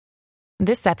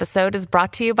This episode is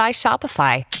brought to you by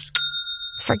Shopify.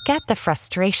 Forget the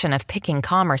frustration of picking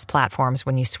commerce platforms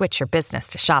when you switch your business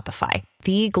to Shopify,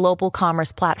 the global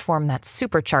commerce platform that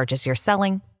supercharges your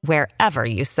selling wherever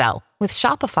you sell. With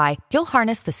Shopify, you'll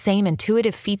harness the same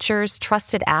intuitive features,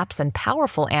 trusted apps, and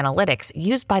powerful analytics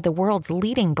used by the world's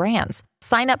leading brands.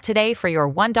 Sign up today for your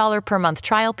 $1 per month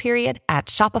trial period at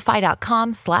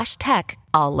shopify.com/tech,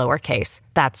 all lowercase.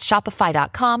 That's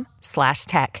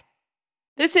shopify.com/tech.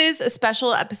 This is a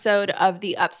special episode of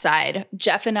The Upside.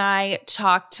 Jeff and I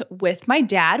talked with my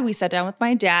dad. We sat down with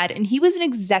my dad, and he was an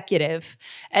executive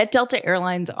at Delta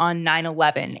Airlines on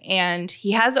 9/11. And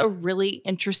he has a really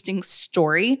interesting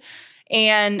story.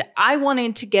 And I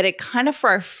wanted to get it kind of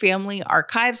for our family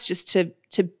archives, just to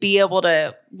be able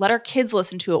to let our kids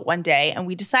listen to it one day. And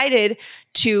we decided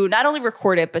to not only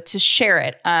record it, but to share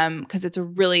it because it's a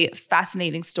really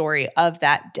fascinating story of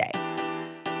that day.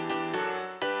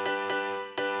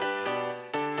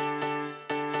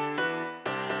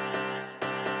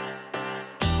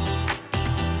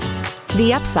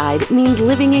 The Upside means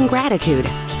living in gratitude,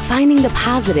 finding the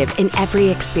positive in every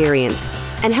experience,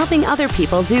 and helping other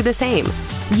people do the same.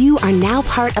 You are now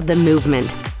part of the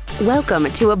movement. Welcome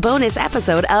to a bonus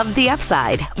episode of The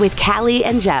Upside with Callie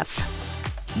and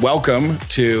Jeff. Welcome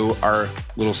to our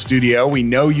little studio. We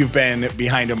know you've been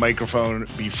behind a microphone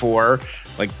before,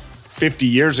 like 50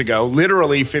 years ago,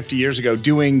 literally 50 years ago,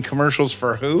 doing commercials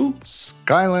for who?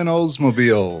 Skyline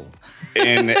Oldsmobile.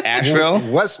 In Asheville?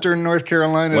 Western North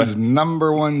Carolina's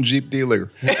number one Jeep dealer.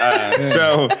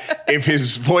 So if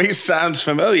his voice sounds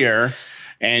familiar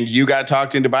and you got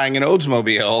talked into buying an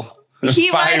Oldsmobile,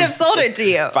 he might have sold it to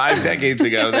you 5 decades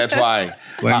ago. That's why.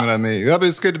 Blame it on me. Well,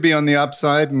 it's good to be on The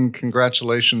Upside, and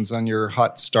congratulations on your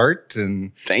hot start.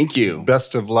 And thank you.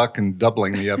 Best of luck in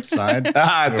doubling the upside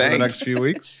over the next few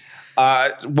weeks.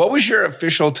 What was your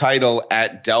official title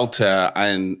at Delta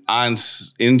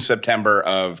in September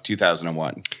of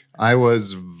 2001? I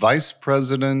was vice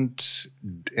president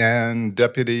and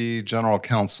deputy general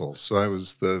counsel. So I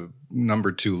was the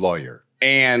number 2 lawyer.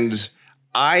 And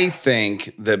I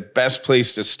think the best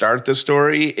place to start the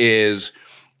story is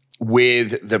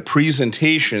with the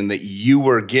presentation that you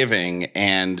were giving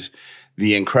and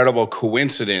the incredible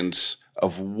coincidence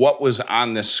of what was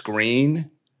on the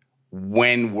screen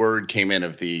when word came in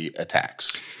of the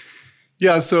attacks.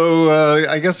 Yeah, so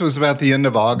I guess it was about the end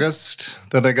of August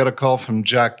that I got a call from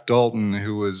Jack Dalton,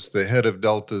 who was the head of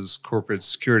Delta's corporate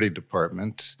security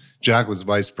department. Jack was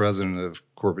vice president of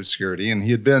corporate security, and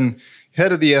he had been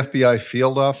head of the FBI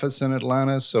field office in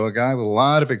Atlanta, so a guy with a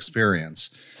lot of experience.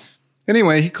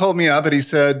 Anyway, he called me up and he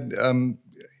said,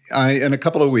 in a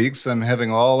couple of weeks, I'm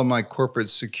having all of my corporate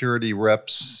security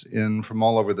reps in from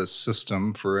all over the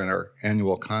system for our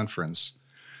annual conference.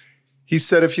 He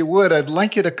said, if you would, I'd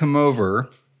like you to come over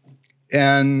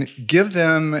and give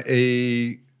them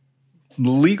a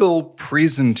legal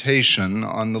presentation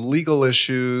on the legal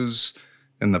issues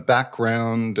and the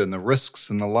background and the risks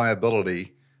and the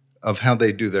liability of how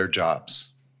they do their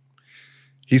jobs.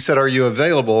 He said, are you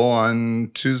available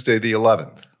on Tuesday the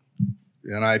 11th?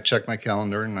 And I checked my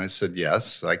calendar and I said,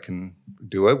 yes, I can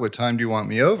do it. What time do you want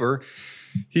me over?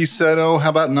 He said, how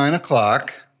about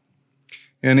 9:00?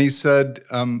 And he said,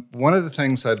 one of the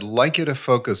things I'd like you to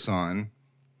focus on,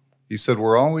 he said,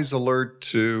 we're always alert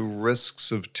to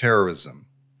risks of terrorism.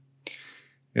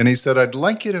 And he said, I'd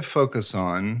like you to focus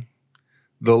on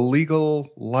the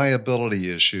legal liability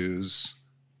issues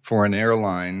for an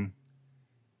airline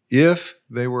if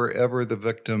they were ever the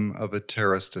victim of a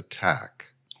terrorist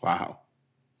attack. Wow.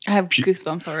 I have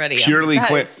goosebumps already.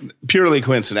 Purely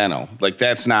coincidental. Like,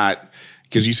 that's not,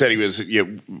 because you said he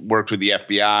worked with the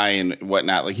FBI and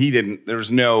whatnot. Like, there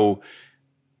was no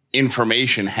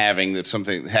information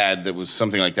that was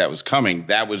something like that was coming.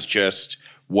 That was just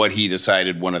what he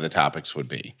decided one of the topics would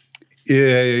be.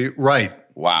 Right.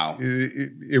 Wow.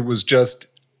 It was just,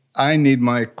 I need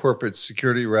my corporate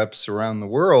security reps around the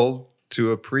world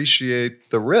to appreciate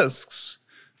the risks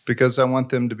because I want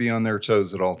them to be on their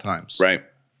toes at all times. Right.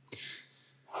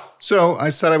 So I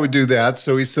said I would do that.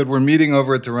 So he said, we're meeting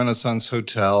over at the Renaissance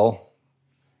Hotel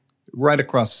right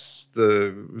across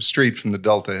the street from the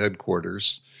Delta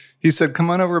headquarters. He said, come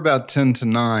on over about 10 to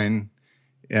 9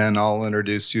 and I'll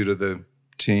introduce you to the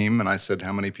team. And I said,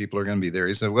 how many people are going to be there?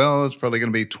 He said, well, it's probably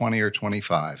going to be 20 or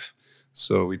 25.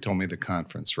 So he told me the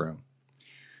conference room.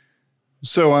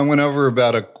 So I went over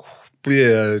about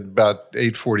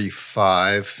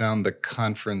 8:45, found the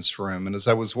conference room. And as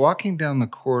I was walking down the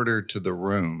corridor to the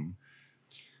room,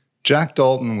 Jack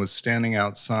Dalton was standing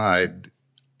outside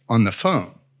on the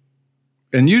phone.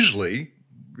 And usually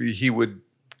he would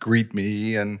greet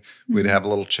me and we'd have a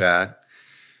little chat.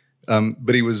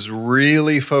 But he was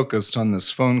really focused on this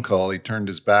phone call. He turned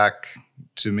his back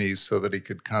to me so that he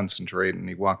could concentrate, and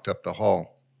he walked up the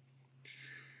hall.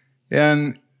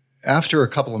 And after a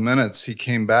couple of minutes, he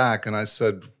came back, and I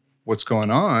said, "What's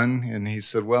going on?" And he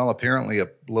said, "Well, apparently a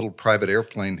little private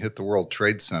airplane hit the World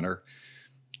Trade Center."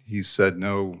 He said,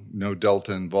 no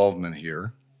Delta involvement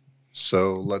here.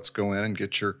 So let's go in and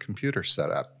get your computer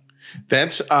set up.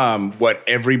 That's what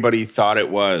everybody thought it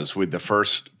was with the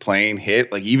first plane hit.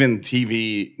 Like even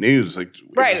TV news, like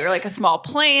right, or like a small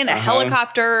plane, a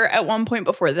helicopter. At one point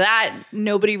before that,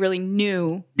 nobody really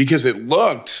knew because it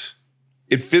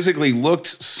physically looked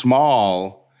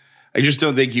small. I just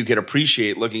don't think you could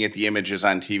appreciate looking at the images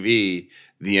on TV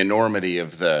the enormity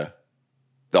of the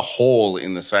hole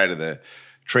in the side of the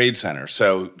Trade Center.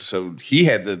 So he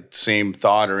had the same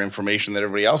thought or information that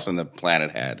everybody else on the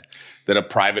planet had, that a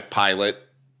private pilot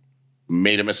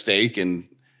made a mistake and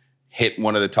hit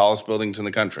one of the tallest buildings in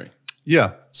the country.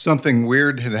 Yeah, something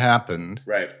weird had happened.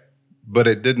 Right. But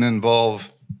it didn't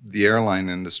involve the airline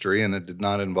industry, and it did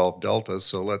not involve Delta,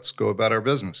 so let's go about our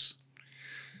business.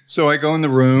 So I go in the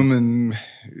room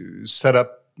and set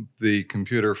up the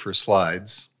computer for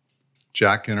slides.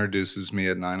 Jack introduces me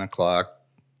at 9:00.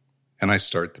 And I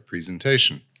start the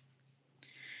presentation.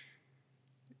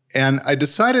 And I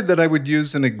decided that I would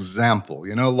use an example.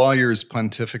 You know, lawyers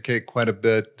pontificate quite a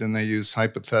bit, and they use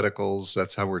hypotheticals.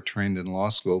 That's how we're trained in law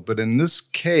school. But in this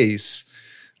case,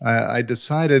 I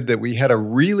decided that we had a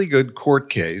really good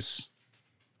court case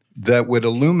that would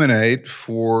illuminate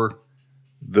for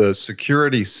the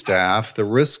security staff the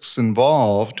risks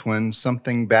involved when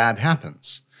something bad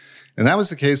happens. And that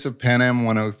was the case of Pan Am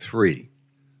 103.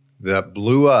 That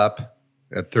blew up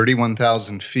at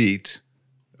 31,000 feet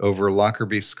over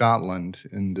Lockerbie, Scotland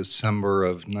in December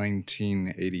of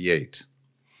 1988.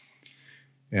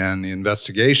 And the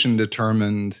investigation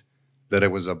determined that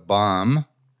it was a bomb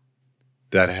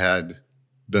that had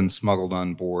been smuggled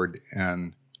on board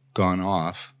and gone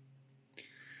off.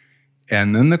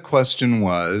 And then the question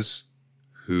was,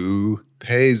 who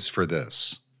pays for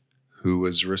this? Who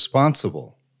is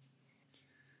responsible?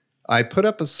 I put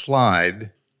up a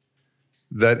slide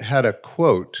that had a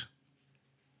quote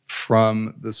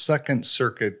from the Second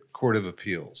Circuit Court of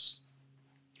Appeals.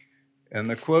 And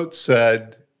the quote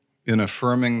said, in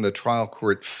affirming the trial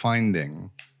court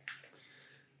finding,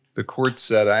 the court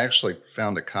said, I actually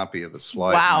found a copy of the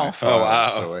slide in my file,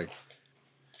 so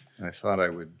I thought I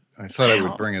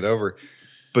would bring it over.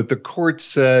 But the court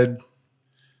said,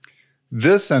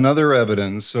 this and other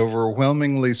evidence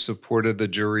overwhelmingly supported the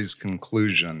jury's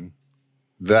conclusion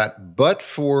that but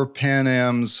for Pan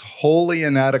Am's wholly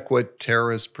inadequate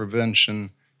terrorist prevention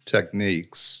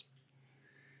techniques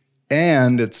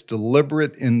and its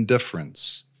deliberate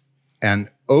indifference and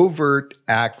overt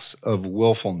acts of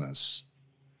willfulness,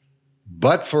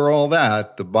 but for all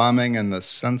that, the bombing and the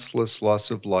senseless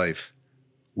loss of life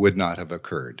would not have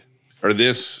occurred. Or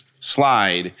this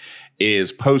slide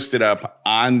is posted up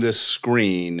on the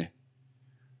screen.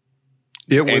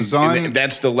 It was and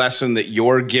that's the lesson that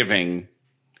you're giving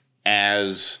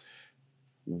as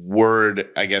word,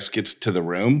 I guess, gets to the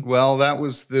room? Well, that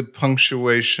was the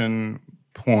punctuation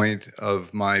point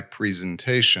of my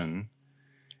presentation.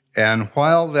 And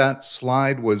while that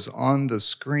slide was on the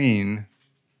screen,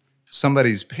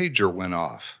 somebody's pager went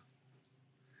off.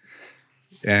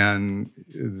 And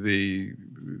the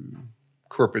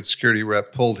corporate security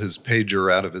rep pulled his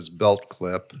pager out of his belt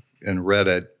clip and read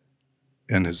it,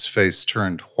 and his face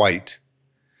turned white.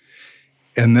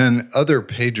 And then other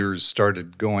pagers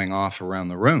started going off around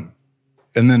the room.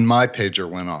 And then my pager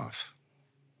went off.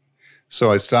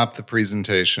 So I stopped the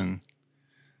presentation.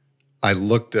 I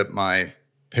looked at my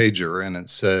pager and it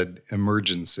said,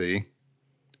 emergency,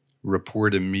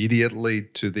 report immediately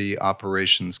to the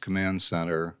operations command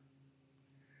center.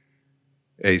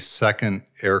 A second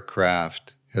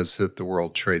aircraft has hit the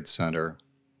World Trade Center.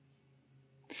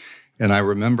 And I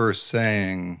remember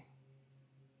saying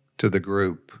to the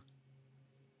group,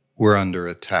 we're under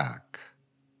attack.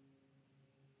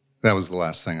 That was the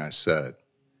last thing I said.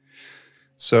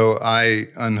 So I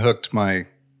unhooked my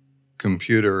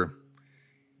computer,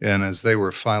 and as they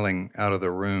were filing out of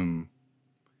the room,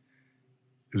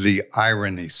 the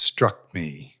irony struck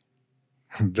me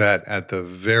that at the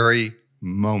very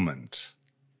moment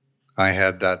I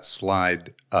had that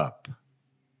slide up,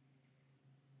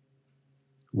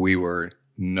 we were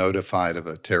notified of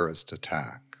a terrorist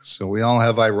attack. So we all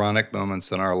have ironic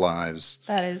moments in our lives.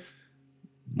 That is,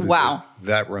 wow.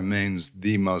 That remains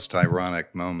the most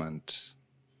ironic moment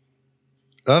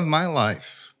of my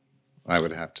life, I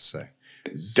would have to say.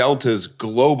 Delta's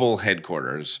global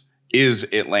headquarters is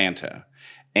Atlanta.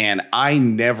 And I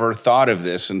never thought of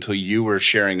this until you were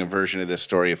sharing a version of this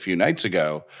story a few nights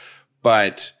ago.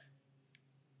 But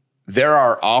there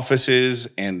are offices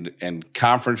and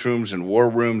conference rooms and war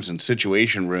rooms and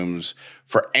situation rooms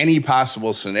for any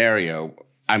possible scenario,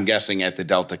 I'm guessing, at the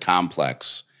Delta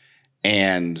complex.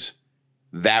 And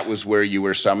that was where you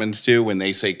were summoned to when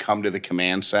they say come to the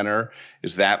command center.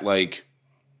 Is that like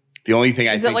the only thing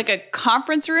Is it like a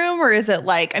conference room, or is it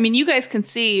like, I mean, you guys can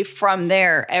see from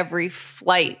there every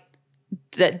flight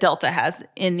that Delta has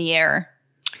in the air.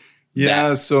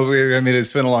 Yeah, so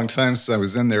it's been a long time since I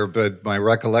was in there, but my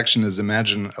recollection is,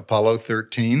 imagine Apollo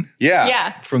 13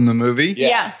 Yeah. from the movie.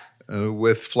 Yeah.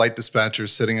 With flight dispatchers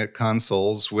sitting at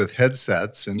consoles with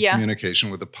headsets and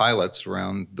communication with the pilots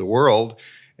around the world,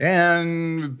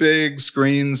 and big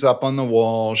screens up on the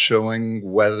wall showing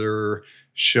weather,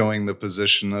 showing the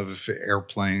position of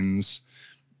airplanes,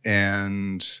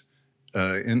 and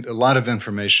a lot of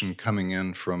information coming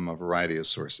in from a variety of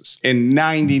sources. And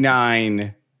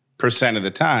 99% of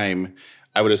the time,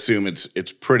 I would assume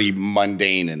it's pretty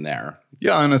mundane in there.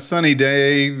 Yeah, on a sunny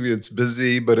day, it's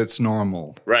busy, but it's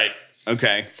normal. Right.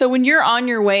 Okay. So when you're on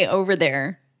your way over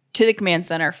there to the command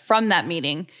center from that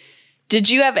meeting, did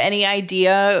you have any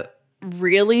idea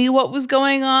really what was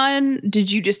going on?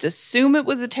 Did you just assume it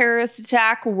was a terrorist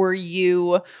attack? Did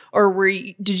you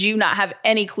not have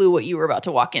any clue what you were about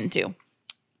to walk into?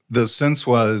 The sense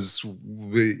was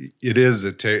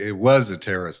it was a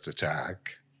terrorist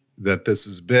attack, that this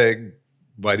is big,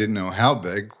 but I didn't know how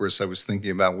big. Of course, I was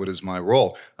thinking about what is my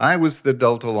role. I was the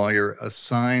Delta lawyer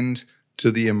assigned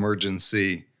to the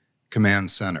emergency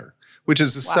command center, which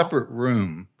is a separate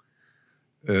room,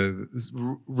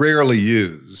 rarely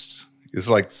used. It's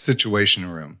like the situation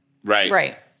room. Right.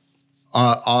 Right.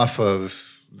 Off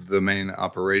of the main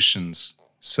operations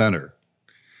center.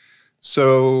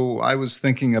 So I was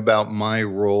thinking about my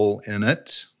role in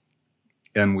it,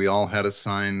 and we all had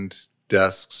assigned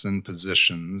desks and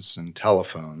positions and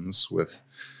telephones with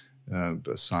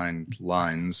assigned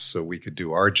lines so we could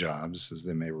do our jobs as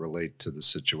they may relate to the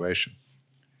situation.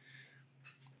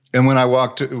 And when I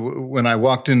walked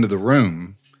into the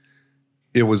room,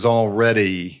 it was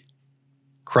already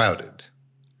crowded.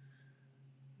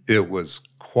 It was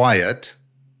quiet.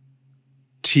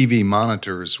 TV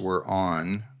monitors were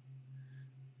on.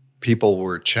 People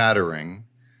were chattering,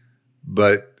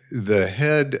 but the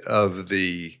head of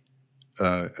the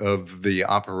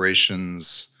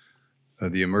operations,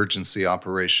 the emergency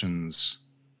operations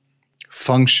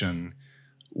function,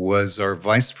 was our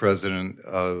vice president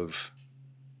of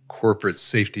corporate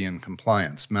safety and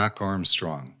compliance, Mac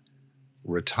Armstrong,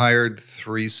 retired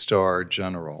 3-star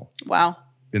general. Wow.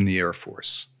 In the Air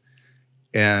Force.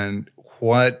 And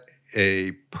what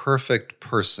a perfect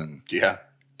person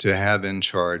to have in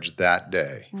charge that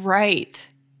day. Right.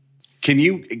 Can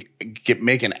you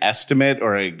make an estimate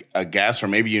or a guess, or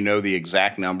maybe you know the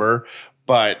exact number,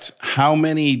 but how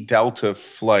many Delta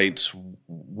flights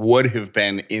would have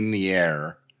been in the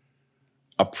air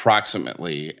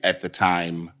approximately at the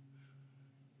time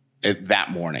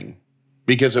that morning?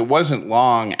 Because it wasn't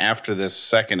long after this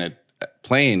second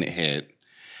plane hit,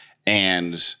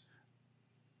 and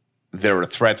there were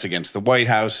threats against the White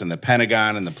House and the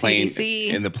Pentagon, and the plane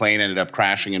CDC. And the plane ended up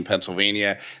crashing in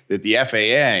Pennsylvania. That the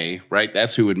FAA, right?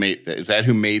 That's who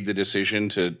made the decision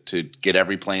to get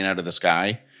every plane out of the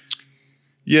sky.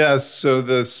 Yes. So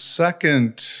the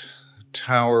second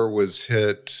tower was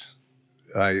hit,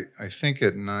 I think,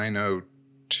 at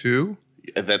 9:02.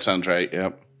 That sounds right.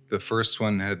 Yep. The first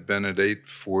one had been at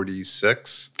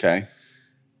 8:46. Okay.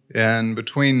 And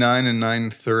between 9 and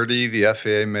 9:30, the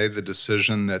FAA made the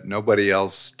decision that nobody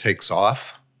else takes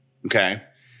off. Okay.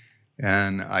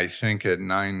 And I think at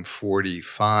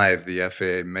 9:45, the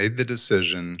FAA made the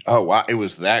decision. Oh, wow. It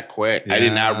was that quick. Yeah. I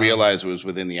did not realize it was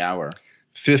within the hour.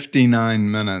 59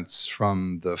 minutes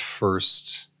from the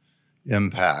first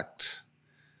impact,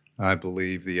 I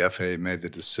believe the FAA made the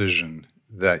decision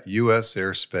that U.S.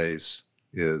 airspace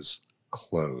is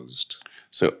closed.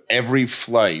 So every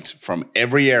flight from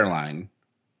every airline,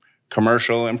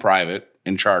 commercial and private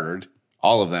and chartered,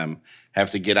 all of them have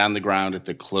to get on the ground at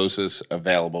the closest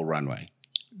available runway.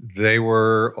 They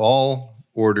were all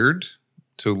ordered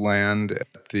to land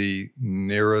at the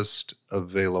nearest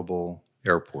available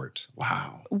airport.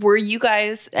 Wow. Were you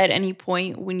guys at any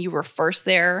point when you were first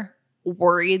there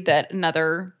worried that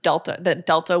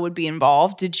Delta would be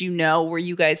involved? Did you know, were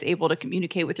you guys able to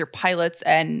communicate with your pilots,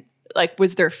 and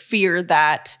was there fear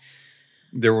that?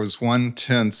 There was one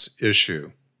tense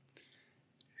issue.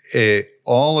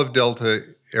 All of Delta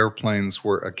airplanes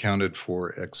were accounted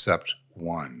for except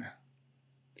one.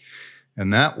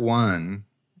 And that one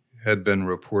had been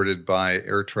reported by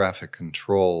air traffic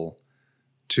control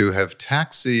to have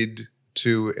taxied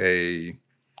to a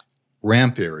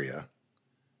ramp area.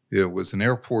 It was an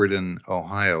airport in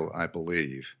Ohio, I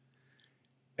believe.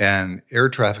 And air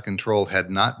traffic control had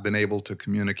not been able to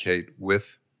communicate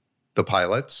with the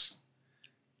pilots,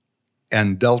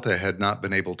 and Delta had not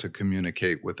been able to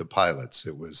communicate with the pilots.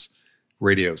 It was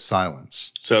radio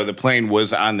silence. So the plane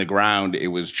was on the ground. It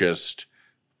was just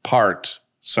parked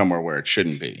somewhere where it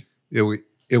shouldn't be.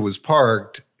 It was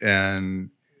parked, and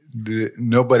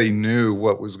nobody knew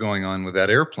what was going on with that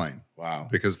airplane. Wow.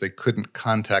 Because they couldn't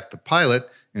contact the pilot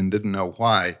and didn't know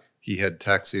why he had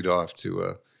taxied off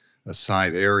to a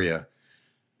side area.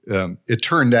 It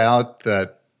turned out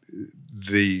that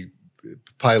the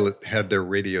pilot had their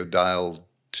radio dialed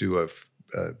to a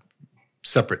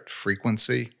separate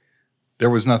frequency. There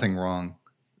was nothing wrong.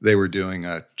 They were doing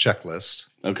a checklist.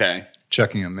 Okay.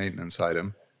 Checking a maintenance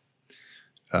item.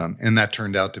 And that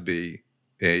turned out to be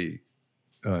a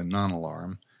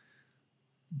non-alarm.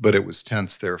 But it was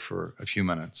tense there for a few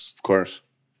minutes. Of course.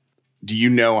 Do you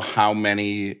know how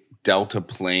many Delta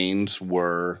planes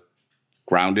were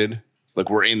grounded? Like,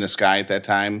 were in the sky at that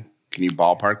time? Can you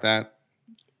ballpark that?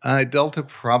 Delta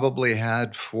probably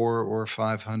had 400 or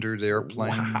 500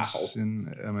 airplanes. Wow.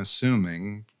 I'm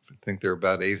assuming. I think they're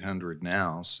about 800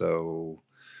 now. So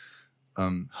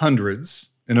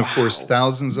hundreds. And of course,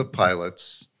 thousands of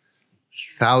pilots,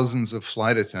 thousands of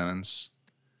flight attendants.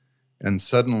 And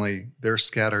suddenly they're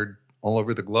scattered all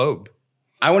over the globe.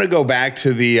 I want to go back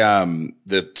to the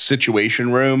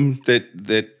Situation Room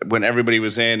that when everybody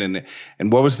was in,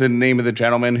 and what was the name of the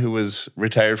gentleman who was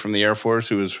retired from the Air Force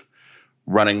who was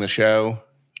running the show?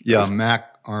 Yeah,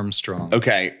 Mac Armstrong.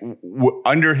 Okay,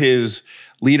 under his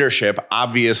leadership,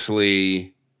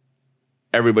 obviously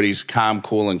everybody's calm,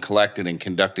 cool, and collected and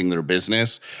conducting their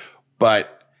business,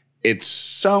 but at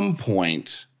some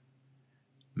point,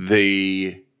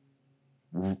 the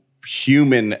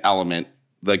human element,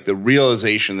 like the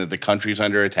realization that the country's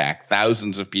under attack,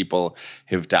 thousands of people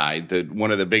have died. That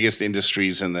one of the biggest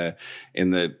industries in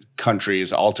the country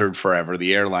is altered forever,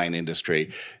 the airline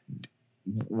industry.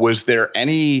 Was there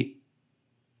any?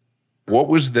 What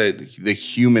was the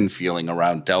human feeling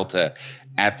around Delta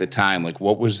at the time? Like,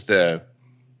 what was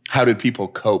how did people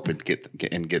cope and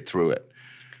get through it?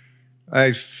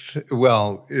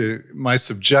 My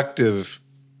subjective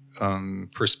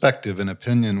perspective and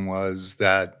opinion was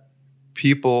that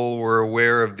people were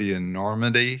aware of the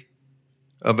enormity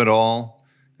of it all.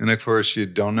 And of course, you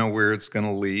don't know where it's going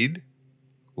to lead.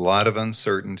 A lot of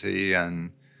uncertainty,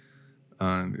 and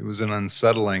it was an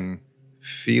unsettling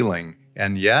feeling.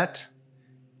 And yet,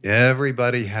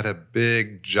 everybody had a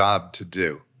big job to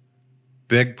do,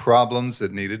 big problems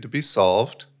that needed to be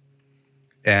solved.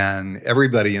 And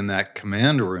everybody in that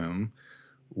command room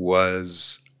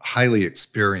was highly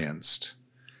experienced.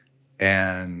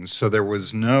 And so there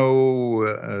was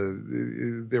no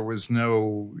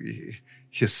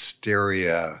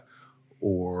hysteria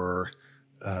or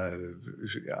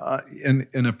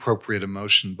inappropriate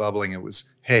emotion bubbling. It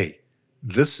was, hey,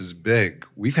 this is big.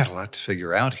 We've got a lot to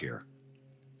figure out here.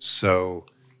 So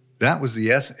that was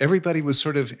the essence. Everybody was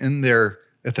sort of in there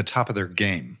at the top of their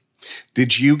game.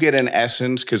 Did you get an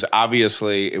essence? Because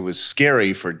obviously it was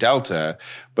scary for Delta,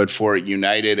 but for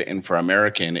United and for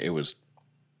American, it was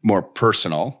more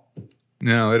personal.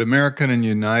 No, at American and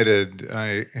United,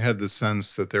 I had the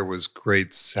sense that there was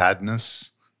great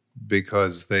sadness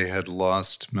because they had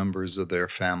lost members of their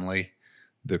family,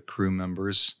 the crew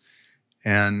members.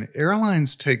 And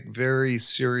airlines take very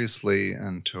seriously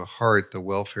and to heart the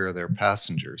welfare of their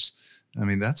passengers. I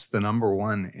mean, that's the number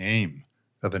one aim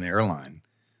of an airline,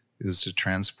 is to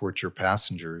transport your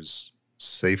passengers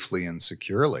safely and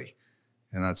securely.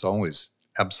 And that's always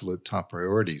absolute top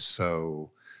priority.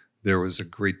 So there was a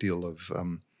great deal of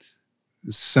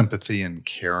sympathy and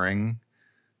caring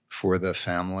for the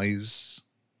families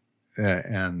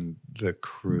and the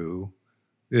crew.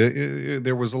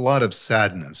 There was a lot of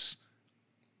sadness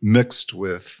mixed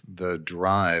with the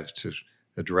drive to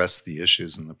address the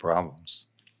issues and the problems.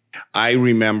 I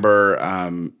remember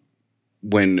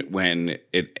when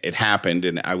it happened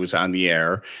and I was on the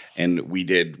air, and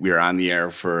we were on the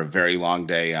air for a very long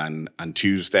day on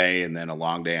Tuesday, and then a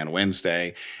long day on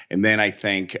Wednesday. And then I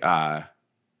think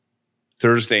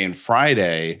Thursday and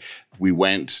Friday, we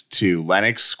went to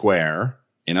Lenox Square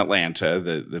in Atlanta,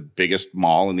 the biggest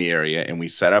mall in the area, and we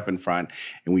set up in front,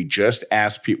 and we just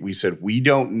asked people, we said, we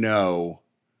don't know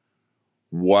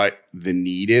what the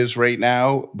need is right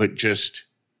now, but just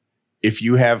if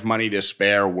you have money to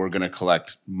spare, we're going to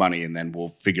collect money, and then we'll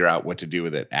figure out what to do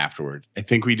with it afterwards. I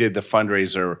think we did the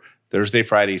fundraiser Thursday,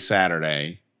 Friday,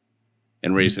 Saturday,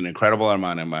 and raised an incredible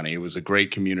amount of money. It was a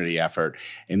great community effort.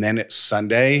 And then at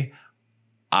Sunday,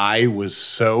 I was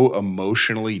so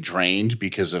emotionally drained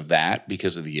because of that,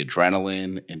 because of the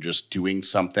adrenaline and just doing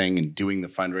something and doing the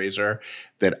fundraiser,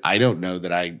 that I don't know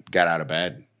that I got out of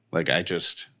bed. Like I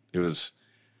couldn't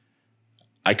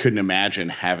imagine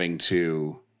having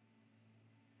to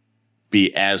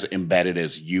be as embedded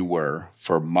as you were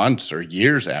for months or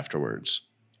years afterwards.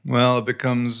 Well, it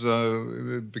becomes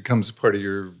a part of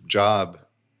your job.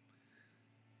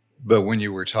 But when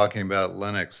you were talking about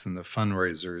Lennox and the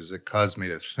fundraisers, it caused me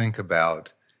to think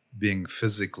about being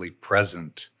physically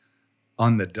present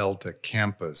on the Delta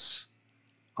campus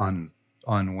on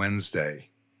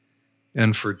Wednesday.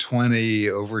 And for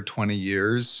over 20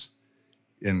 years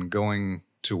in going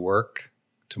to work,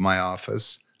 to my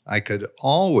office, I could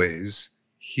always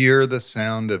hear the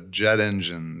sound of jet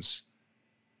engines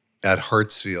at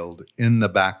Hartsfield in the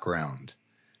background.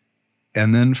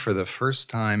 And then for the first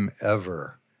time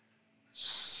ever,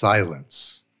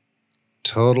 silence,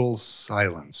 total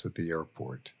silence at the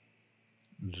airport.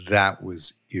 That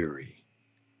was eerie.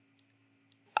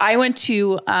 I went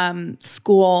to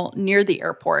school near the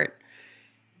airport,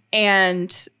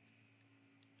 and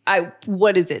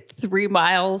 3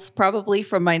 miles probably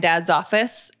from my dad's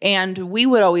office. And we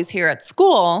would always hear at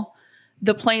school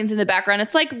the planes in the background.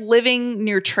 It's like living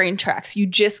near train tracks. You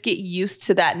just get used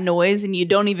to that noise and you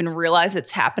don't even realize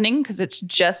it's happening because it's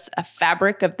just a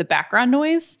fabric of the background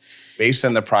noise. Based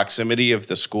on the proximity of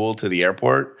the school to the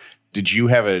airport, did you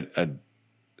have a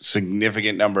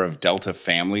significant number of Delta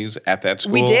families at that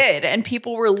school? We did, and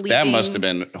people were leaving. That must have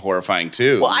been horrifying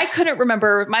too. Well, I couldn't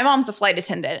remember. My mom's a flight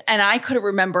attendant, and I couldn't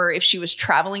remember if she was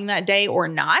traveling that day or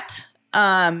not.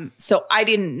 So I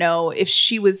didn't know if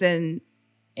she was in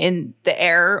the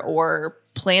air or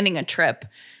planning a trip.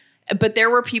 But there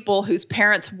were people whose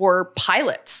parents were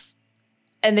pilots,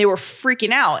 and they were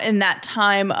freaking out in that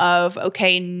time of,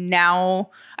 okay, now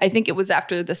I think it was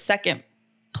after the second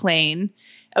plane.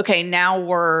 Okay, now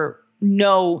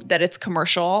know that it's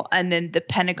commercial. And then the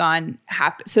Pentagon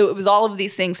happened. So it was all of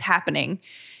these things happening.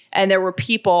 And there were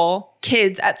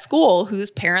kids at school whose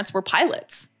parents were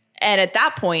pilots. And at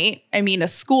that point, I mean, a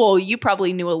school, you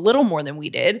probably knew a little more than we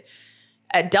did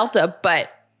at Delta, but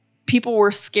people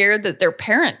were scared that their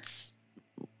parents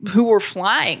who were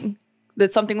flying,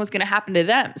 that something was going to happen to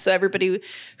them. So everybody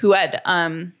who had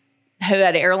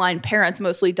airline parents,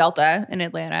 mostly Delta in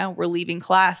Atlanta, were leaving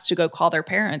class to go call their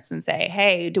parents and say,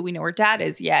 hey, do we know where dad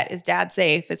is yet? Is dad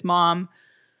safe? Is mom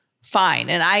fine?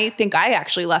 And I think I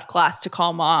actually left class to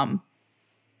call mom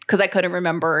because I couldn't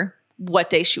remember what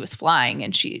day she was flying,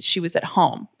 and she was at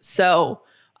home. So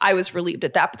I was relieved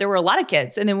at that. But there were a lot of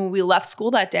kids. And then when we left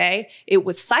school that day, it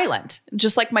was silent.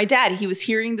 Just like my dad, he was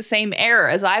hearing the same air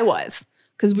as I was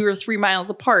because we were 3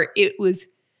 miles apart. It was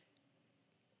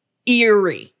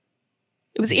eerie.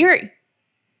 It was eerie.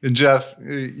 And Jeff,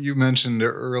 you mentioned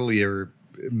earlier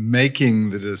making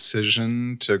the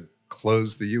decision to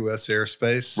close the U.S.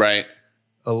 airspace. Right.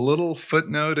 A little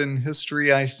footnote in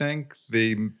history, I think.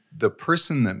 The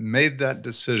person that made that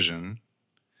decision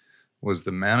was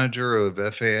the manager of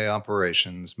FAA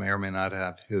operations, may or may not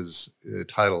have his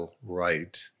title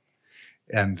right.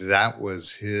 And that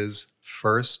was his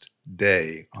first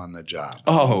day on the job.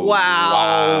 Oh,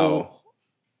 wow.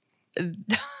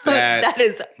 That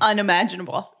is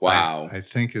unimaginable. Wow. I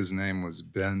think his name was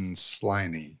Ben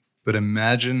Sliney. But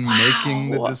imagine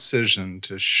making the decision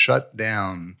to shut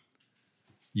down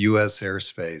U.S.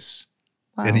 airspace.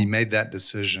 Wow. And he made that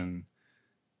decision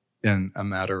in a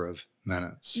matter of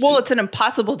minutes. Well, it's an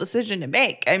impossible decision to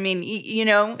make. I mean,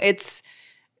 it's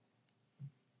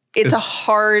a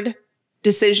hard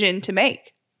decision to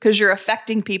make because you're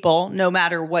affecting people no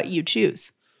matter what you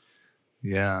choose.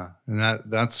 Yeah. And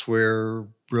that's where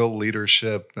real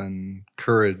leadership and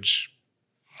courage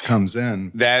comes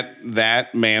in.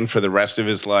 That man, for the rest of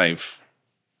his life,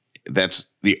 that's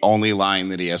the only line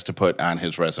that he has to put on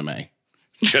his resume.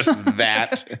 Just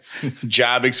that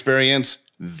job experience,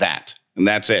 and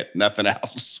that's it. Nothing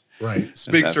else. Right.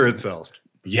 Speaks for itself.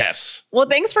 Yes. Well,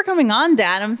 thanks for coming on,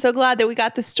 Dad. I'm so glad that we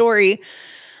got the story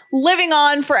living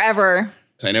on forever.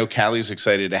 I know Callie's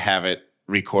excited to have it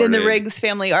recorded in the Riggs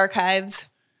family archives.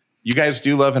 You guys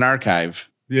do love an archive.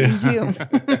 Yeah. We do.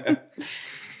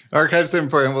 Archives are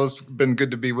important. Well, it's been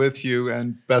good to be with you,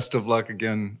 and best of luck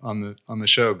again on the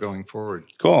show going forward.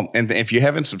 Cool. And if you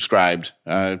haven't subscribed,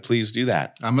 please do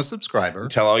that. I'm a subscriber.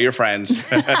 Tell all your friends.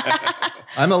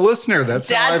 I'm a listener. That's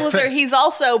Dad's listener. He's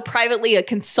also privately a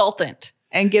consultant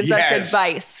and gives us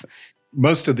advice.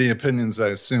 Most of the opinions, I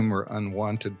assume, were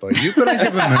unwanted by you, but I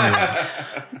give them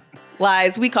anyway.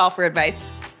 Lies. We call for advice.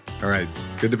 All right.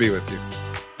 Good to be with you.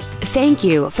 Thank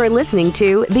you for listening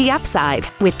to The Upside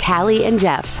with Callie and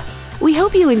Jeff. We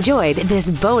hope you enjoyed this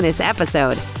bonus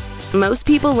episode. Most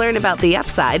people learn about The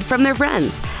Upside from their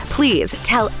friends. Please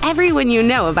tell everyone you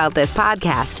know about this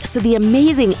podcast so the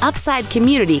amazing Upside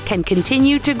community can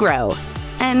continue to grow.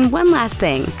 And one last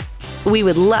thing. We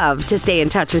would love to stay in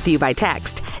touch with you by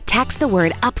text. Text the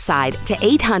word UPSIDE to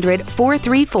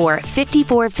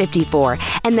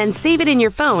 800-434-5454 and then save it in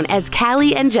your phone as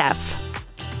Callie and Jeff.